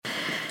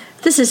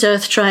This is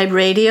Earth Tribe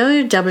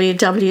Radio,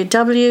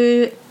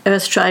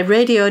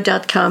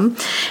 www.earthtriberadio.com.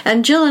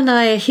 And Jill and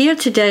I are here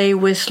today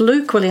with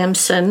Luke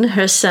Williamson,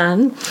 her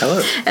son.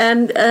 Hello.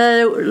 And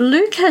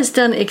Luke has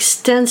done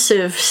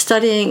extensive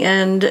studying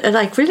and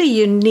really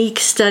unique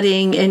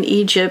studying in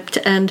Egypt.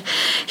 And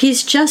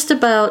he's just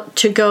about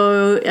to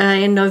go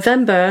in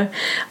November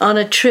on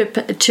a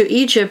trip to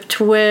Egypt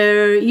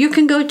where you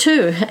can go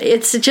too.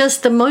 It's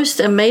just the most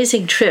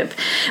amazing trip.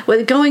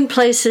 We're going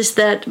places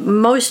that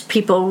most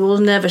people will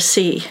never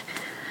see.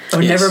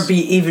 Or never be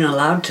even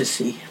allowed to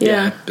see.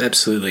 Yeah,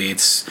 absolutely.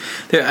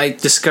 I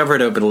discovered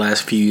over the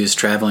last few years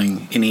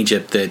traveling in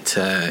Egypt that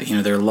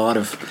there are a lot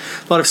of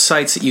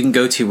sites that you can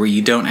go to where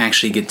you don't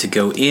actually get to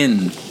go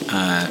in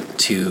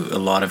to a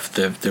lot of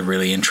the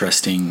really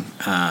interesting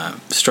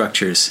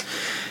structures.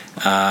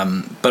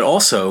 But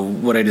also,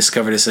 what I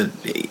discovered is that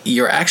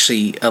you're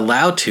actually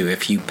allowed to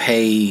if you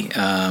pay,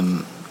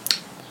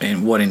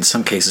 and what in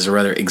some cases are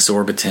rather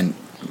exorbitant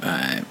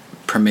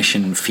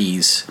permission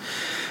fees.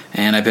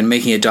 And I've been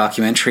making a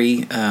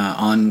documentary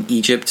on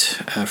Egypt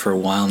for a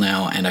while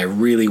now, and I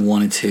really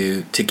wanted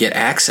to get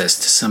access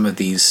to some of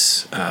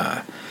these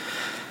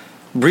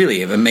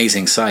really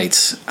amazing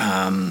sites.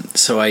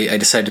 So I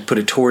decided to put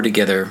a tour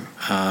together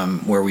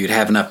where we would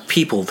have enough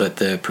people that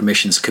the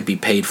permissions could be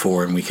paid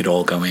for, and we could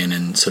all go in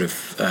and sort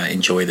of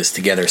enjoy this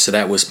together. So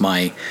that was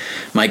my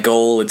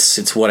goal.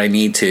 It's what I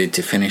need to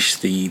finish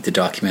the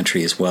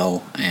documentary as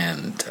well,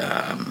 and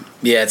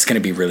it's going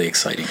to be really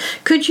exciting.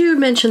 Could you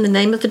mention the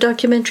name of the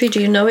documentary?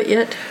 Do you know it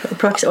yet,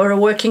 or a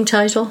working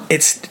title?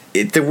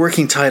 The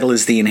working title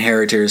is The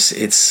Inheritors.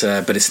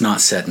 But it's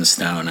not set in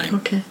stone.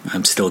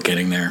 I'm still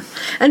getting there.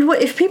 And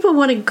if people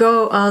want to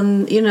go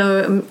on,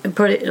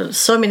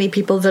 so many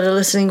people that are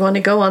listening want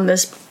to go on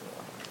this,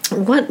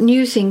 what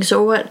new things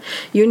or what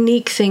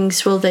unique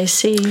things will they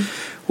see?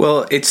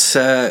 Well, it's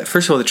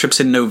first of all, the trip's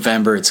in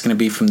November. It's going to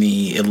be from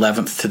the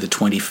 11th to the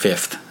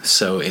 25th.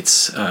 So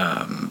it's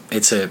a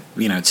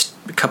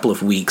couple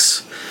of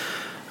weeks.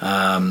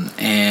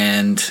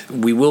 And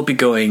we will be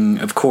going,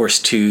 of course,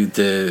 to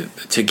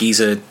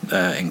Giza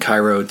in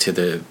Cairo, to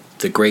the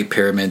Great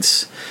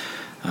Pyramids,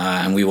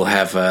 and we will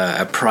have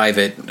a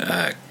private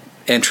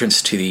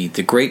entrance to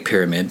the Great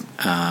Pyramid.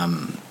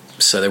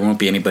 So there won't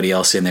be anybody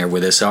else in there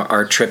with us.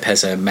 Our trip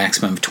has a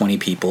maximum of 20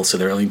 people, so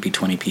there'll only be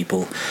 20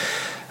 people.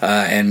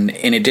 And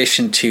in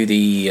addition to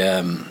the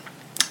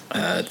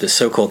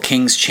so-called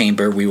King's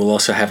Chamber, we will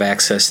also have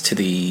access to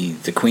the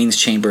Queen's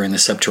Chamber and the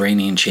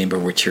Subterranean Chamber,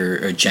 which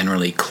are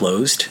generally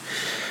closed.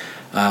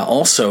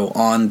 Also,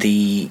 on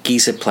the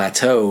Giza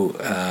Plateau,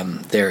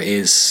 there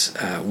is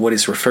what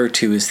is referred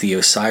to as the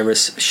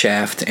Osiris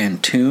Shaft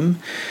and Tomb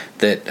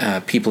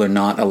that people are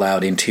not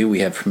allowed into. We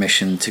have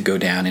permission to go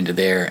down into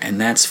there,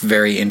 and that's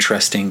very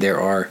interesting.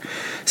 There are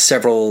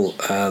several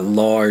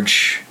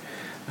large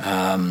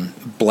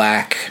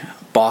black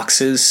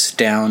boxes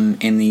down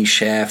in these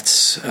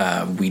shafts.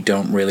 We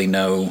don't really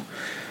know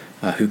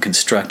who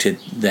constructed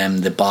them.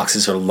 The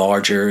boxes are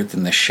larger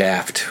than the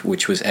shaft,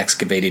 which was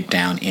excavated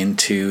down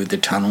into the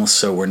tunnel,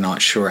 so we're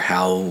not sure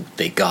how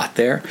they got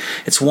there.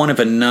 It's one of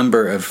a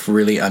number of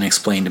really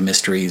unexplained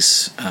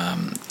mysteries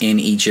in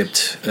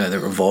Egypt that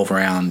revolve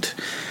around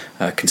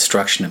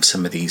construction of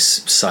some of these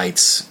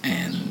sites.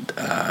 And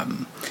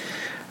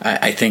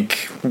I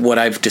think what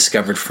I've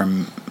discovered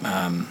from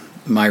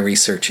my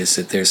research is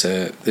that there's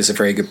a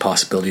very good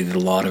possibility that a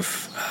lot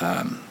of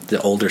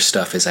the older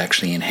stuff is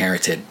actually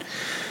inherited.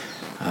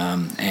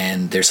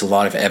 And there's a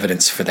lot of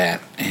evidence for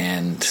that,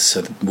 and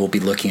so we'll be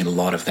looking at a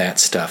lot of that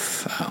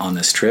stuff on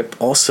this trip.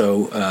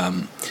 Also,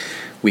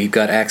 we've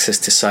got access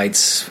to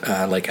sites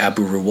like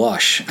Abu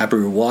Ruwash.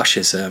 Abu Ruwash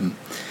is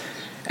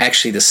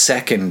actually the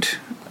second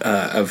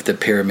of the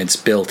pyramids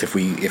built, if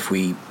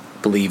we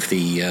believe of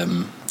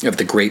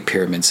the Great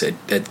Pyramids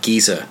at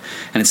Giza.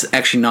 And it's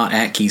actually not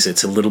at Giza,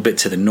 it's a little bit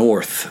to the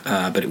north,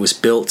 but it was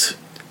built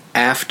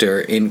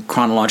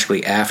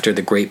chronologically after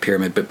the Great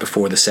Pyramid, but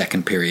before the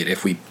Second Period,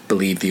 if we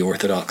believe the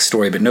Orthodox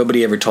story. But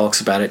nobody ever talks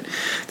about it.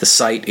 The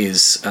site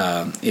is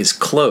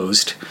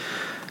closed,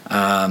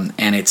 and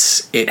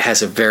it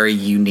has a very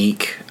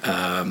unique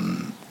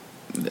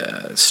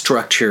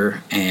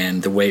structure,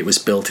 and the way it was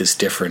built is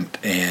different.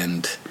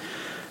 And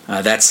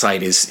that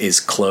site is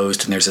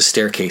closed, and there's a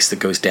staircase that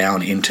goes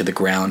down into the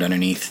ground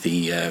underneath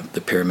the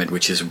pyramid,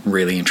 which is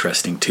really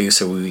interesting too.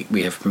 So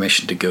we have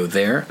permission to go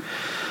there.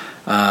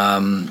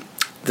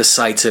 The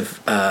sites of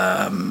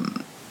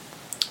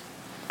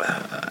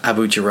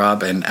Abu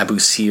Jarab and Abu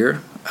Sir,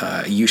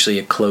 usually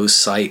a closed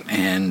site,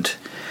 and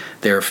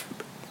there are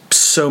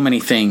so many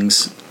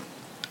things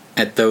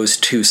at those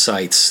two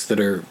sites that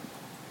are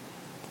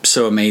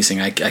so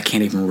amazing. I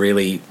can't even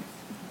really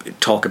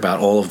talk about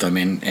all of them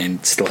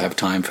and still have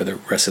time for the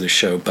rest of the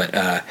show, but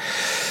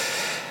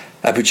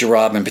Abu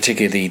Jarab, in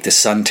particular, the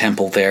Sun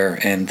Temple there,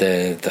 and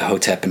the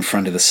Hotep in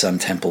front of the Sun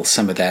Temple,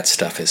 some of that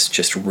stuff is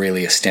just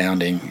really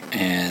astounding.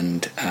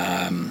 And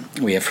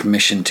we have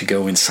permission to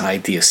go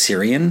inside the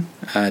Osirian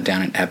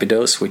down at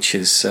Abydos, which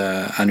is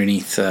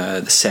underneath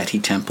the Seti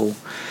Temple.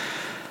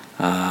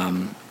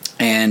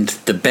 And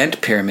the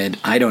bent pyramid,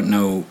 I don't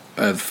know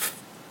of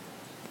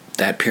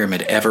that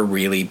pyramid ever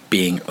really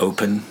being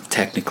open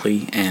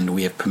technically, and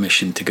we have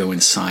permission to go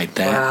inside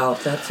that. Wow,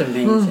 that's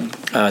amazing.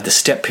 The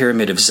step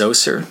pyramid of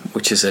Zoser,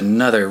 which is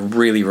another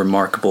really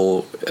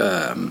remarkable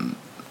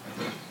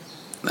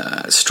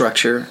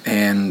structure,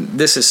 and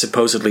this is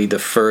supposedly the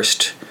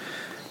first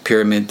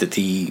pyramid that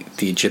the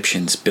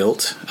Egyptians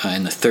built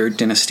in the 3rd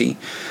dynasty.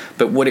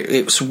 But what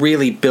it was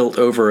really built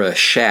over a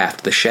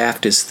shaft. The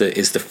shaft is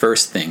the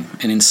first thing,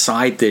 and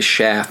inside this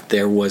shaft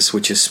there was,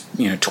 which is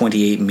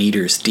 28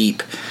 meters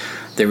deep,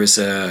 there was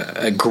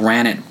a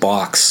granite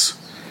box,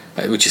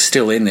 which is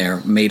still in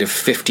there, made of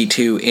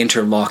 52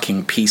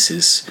 interlocking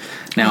pieces.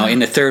 Now, in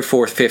the 3rd,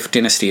 4th, 5th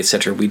dynasty,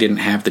 etc., we didn't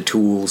have the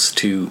tools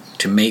to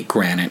make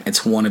granite.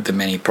 It's one of the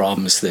many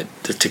problems that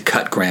to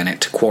cut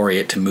granite, to quarry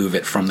it, to move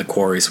it from the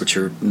quarries, which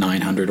are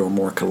 900 or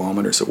more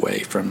kilometers away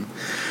from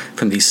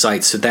these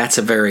sites. So that's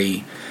a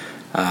very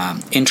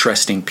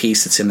interesting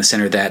piece that's in the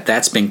center of that.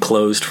 That's been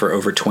closed for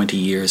over 20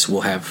 years.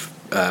 We'll have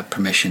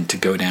permission to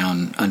go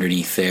down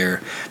underneath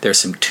there. There's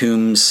some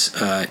tombs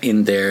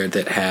in there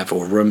that have,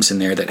 or rooms in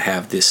there that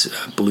have this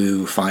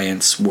blue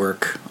faience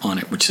work on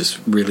it, which is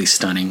really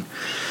stunning.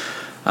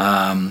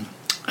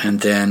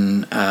 And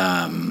then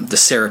the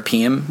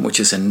Serapeum, which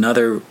is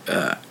another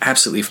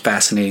absolutely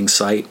fascinating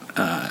site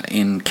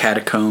in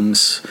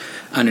catacombs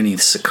underneath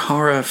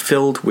Saqqara,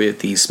 filled with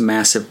these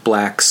massive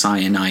black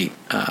syenite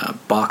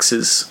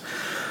boxes.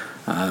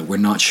 We're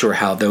not sure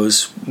how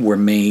those were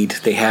made.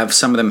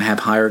 Some of them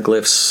have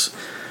hieroglyphs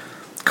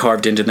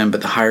carved into them,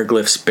 but the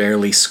hieroglyphs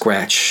barely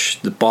scratch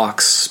the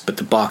box, but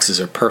the boxes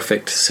are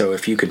perfect. So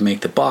if you could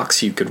make the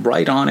box, you could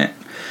write on it.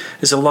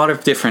 There's a lot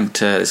of different,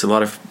 there's a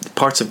lot of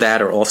parts of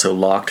that are also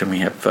locked, and we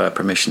have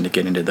permission to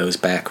get into those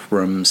back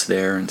rooms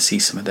there and see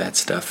some of that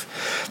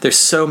stuff. There's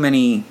so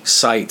many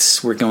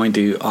sites. We're going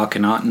to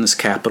Akhenaten's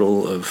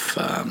capital of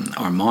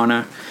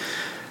Amarna,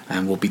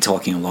 and we'll be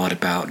talking a lot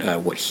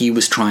about what he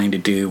was trying to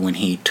do when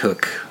he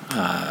tried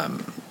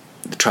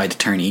to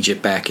turn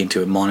Egypt back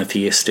into a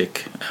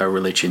monotheistic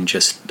religion,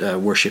 just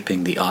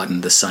worshipping the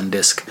Aten, the sun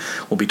disk.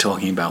 We'll be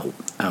talking about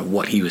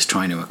what he was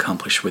trying to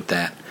accomplish with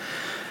that.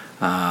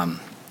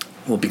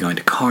 We'll be going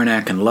to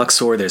Karnak and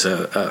Luxor. There's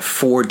a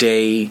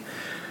 4-day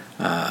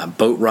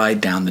boat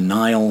ride down the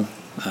Nile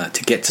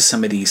to get to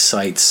some of these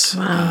sites.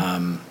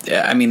 Wow.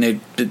 I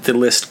mean, the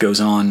list goes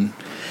on.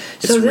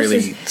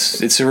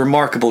 It's a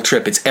remarkable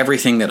trip. It's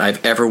everything that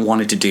I've ever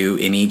wanted to do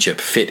in Egypt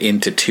fit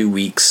into 2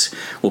 weeks.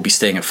 We'll be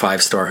staying at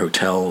 5-star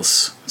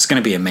hotels. It's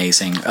going to be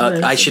amazing.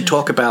 I should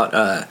talk about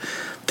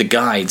the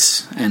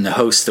guides and the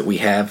hosts that we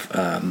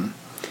have.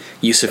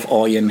 Yusuf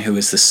Olyan, who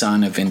is the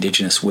son of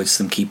indigenous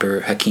wisdom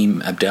keeper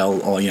Hakim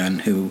Abdel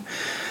Olyan, who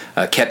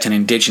kept an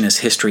indigenous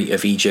history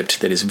of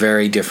Egypt that is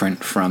very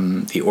different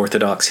from the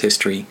Orthodox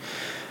history.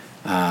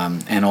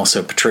 And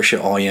also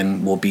Patricia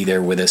Olyan will be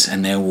there with us,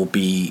 and they will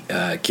be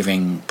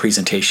giving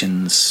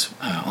presentations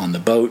on the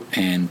boat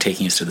and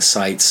taking us to the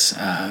sites.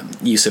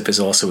 Yusuf is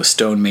also a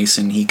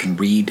stonemason. He can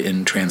read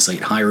and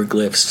translate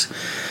hieroglyphs.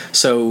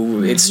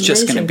 So it's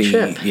just going to be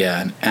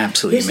an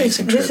absolutely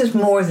amazing trip. This is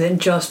more than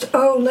just,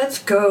 let's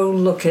go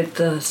look at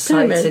the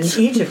sites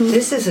in Egypt.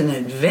 This is an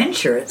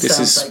adventure, it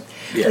sounds like.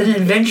 Yeah. An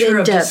adventure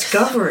of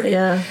discovery.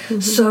 Yeah.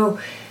 So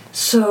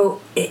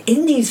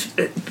in these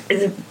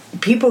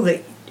people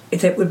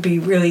that would be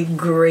really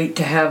great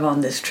to have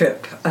on this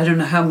trip. I don't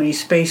know how many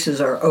spaces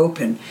are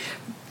open,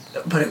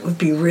 but it would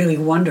be really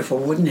wonderful,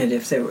 wouldn't it,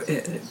 if there were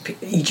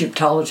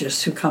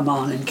Egyptologists who come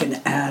on and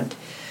can add.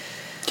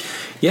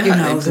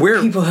 Yeah,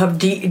 people have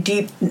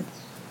deep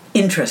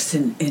interest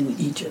in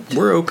Egypt.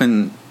 We're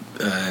open,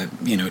 to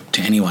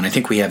anyone. I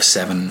think we have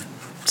seven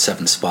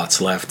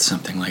spots left,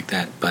 something like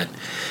that. But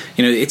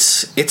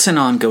it's an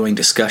ongoing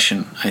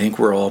discussion. I think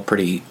we're all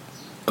pretty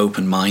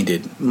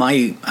open-minded.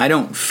 I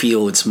don't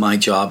feel it's my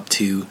job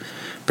to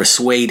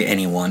persuade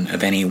anyone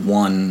of any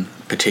one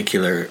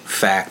particular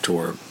fact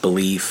or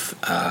belief.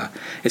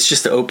 It's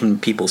just to open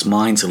people's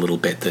minds a little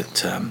bit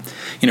that,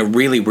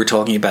 really we're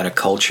talking about a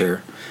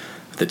culture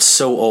that's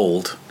so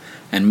old,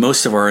 and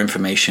most of our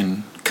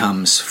information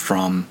comes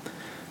from,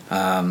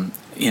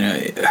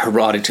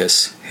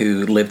 Herodotus,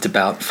 who lived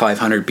about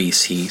 500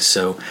 BC.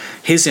 So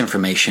his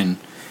information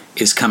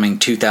is coming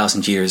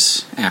 2,000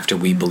 years after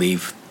we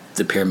believe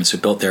the pyramids were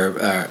built. There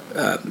are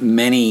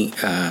many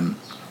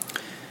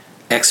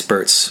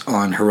experts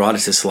on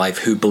Herodotus' life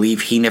who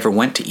believe he never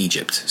went to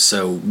Egypt.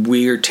 So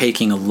we're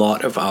taking a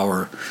lot of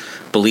our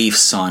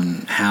beliefs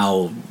on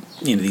how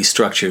these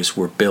structures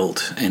were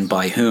built and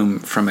by whom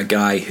from a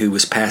guy who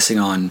was passing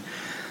on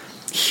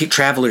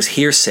travelers'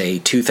 hearsay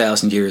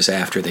 2,000 years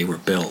after they were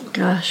built.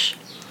 Gosh.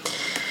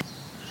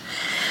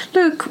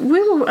 Luke,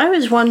 I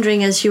was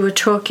wondering as you were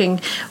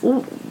talking,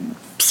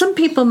 some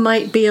people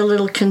might be a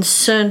little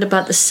concerned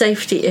about the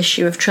safety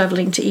issue of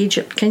traveling to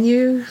Egypt. Can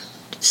you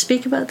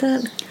speak about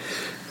that?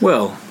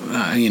 Well,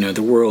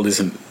 the world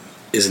isn't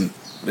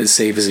as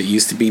safe as it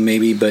used to be,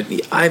 maybe, but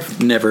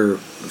I've never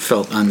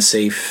felt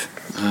unsafe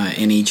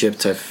in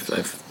Egypt.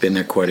 I've been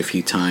there quite a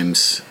few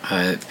times.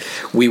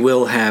 We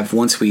will have,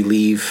 once we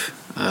leave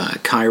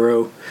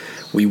Cairo,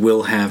 we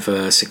will have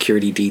a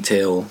security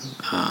detail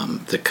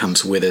that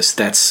comes with us.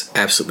 That's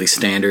absolutely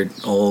standard.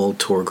 All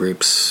tour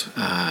groups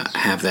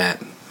have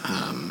that.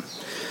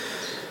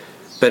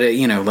 But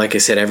like I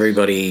said,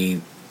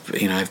 everybody.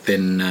 I've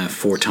been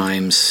 4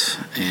 times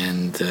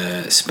and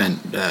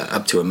spent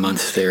up to a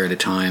month there at a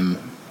time,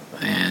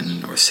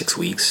 or 6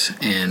 weeks,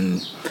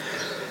 and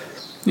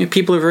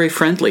people are very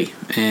friendly,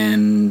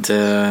 and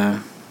I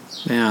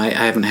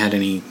haven't had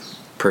any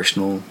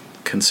personal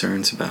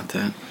concerns about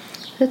that.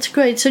 That's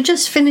great. So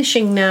just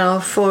finishing now,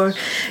 for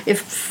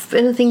if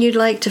anything you'd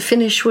like to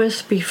finish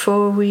with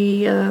before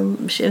we,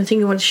 anything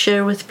you want to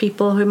share with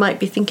people who might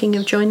be thinking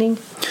of joining?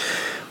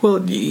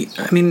 Well,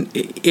 I mean,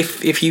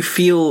 if you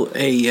feel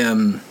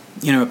a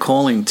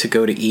calling to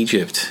go to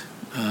Egypt,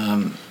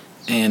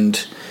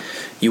 and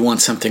you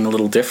want something a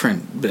little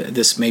different,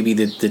 this may be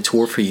the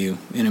tour for you.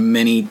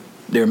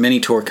 There are many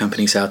tour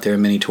companies out there,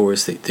 many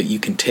tours that you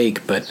can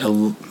take, but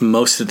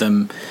most of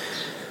them,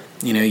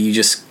 you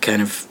just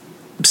kind of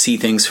see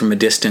things from a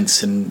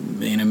distance, and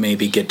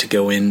maybe get to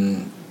go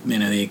in,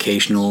 the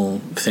occasional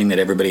thing that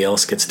everybody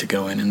else gets to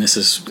go in, and this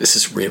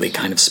is really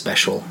kind of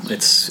special.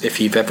 It's,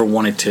 if you've ever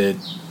wanted to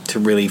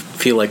really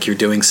feel like you're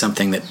doing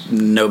something that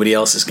nobody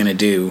else is going to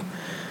do,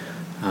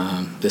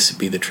 this would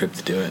be the trip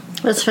to do it.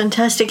 That's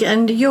fantastic.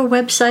 And your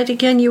website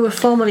again? You were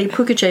formerly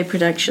Pukaje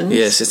Productions.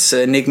 Yes, it's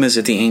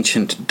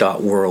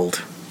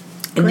enigmasoftheancient.world.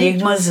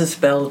 Enigmas is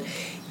spelled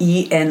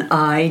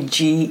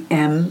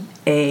ENIGMAS.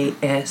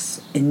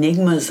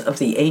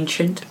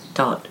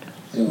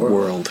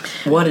 Enigmasoftheancient.world.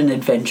 What an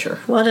adventure.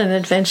 What an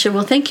adventure.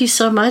 Well, thank you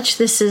so much.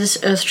 This is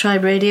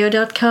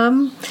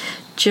EarthTribeRadio.com.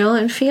 Jill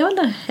and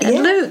Fiona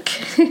and Luke.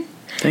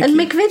 Thank and you.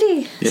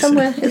 McVitie, yes,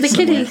 somewhere. The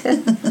kitty.